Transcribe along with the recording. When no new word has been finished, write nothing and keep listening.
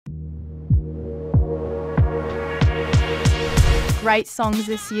great songs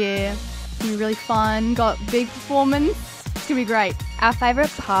this year. It's gonna be really fun. Got big performance. It's gonna be great. Our favourite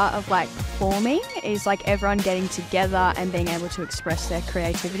part of performing is everyone getting together and being able to express their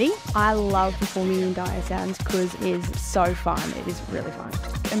creativity. I love performing in DioSounds because it is so fun. It is really fun.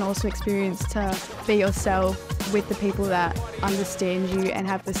 And also experience to be yourself with the people that understand you and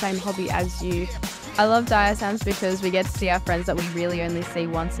have the same hobby as you. I love DioSounds because we get to see our friends that we really only see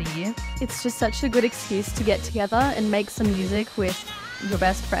once a year. It's just such a good excuse to get together and make some music with your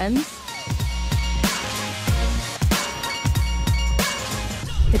best friends.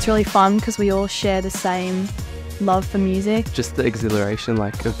 It's really fun because we all share the same love for music. Just the exhilaration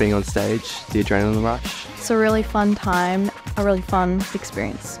of being on stage, the adrenaline rush. It's a really fun time, a really fun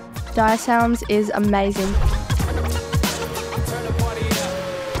experience. DioSounds is amazing.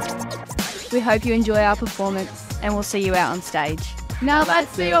 We hope you enjoy our performance and we'll see you out on stage. Now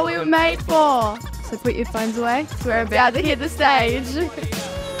let's see what we were made for. So put your phones away. We're about to hit the stage.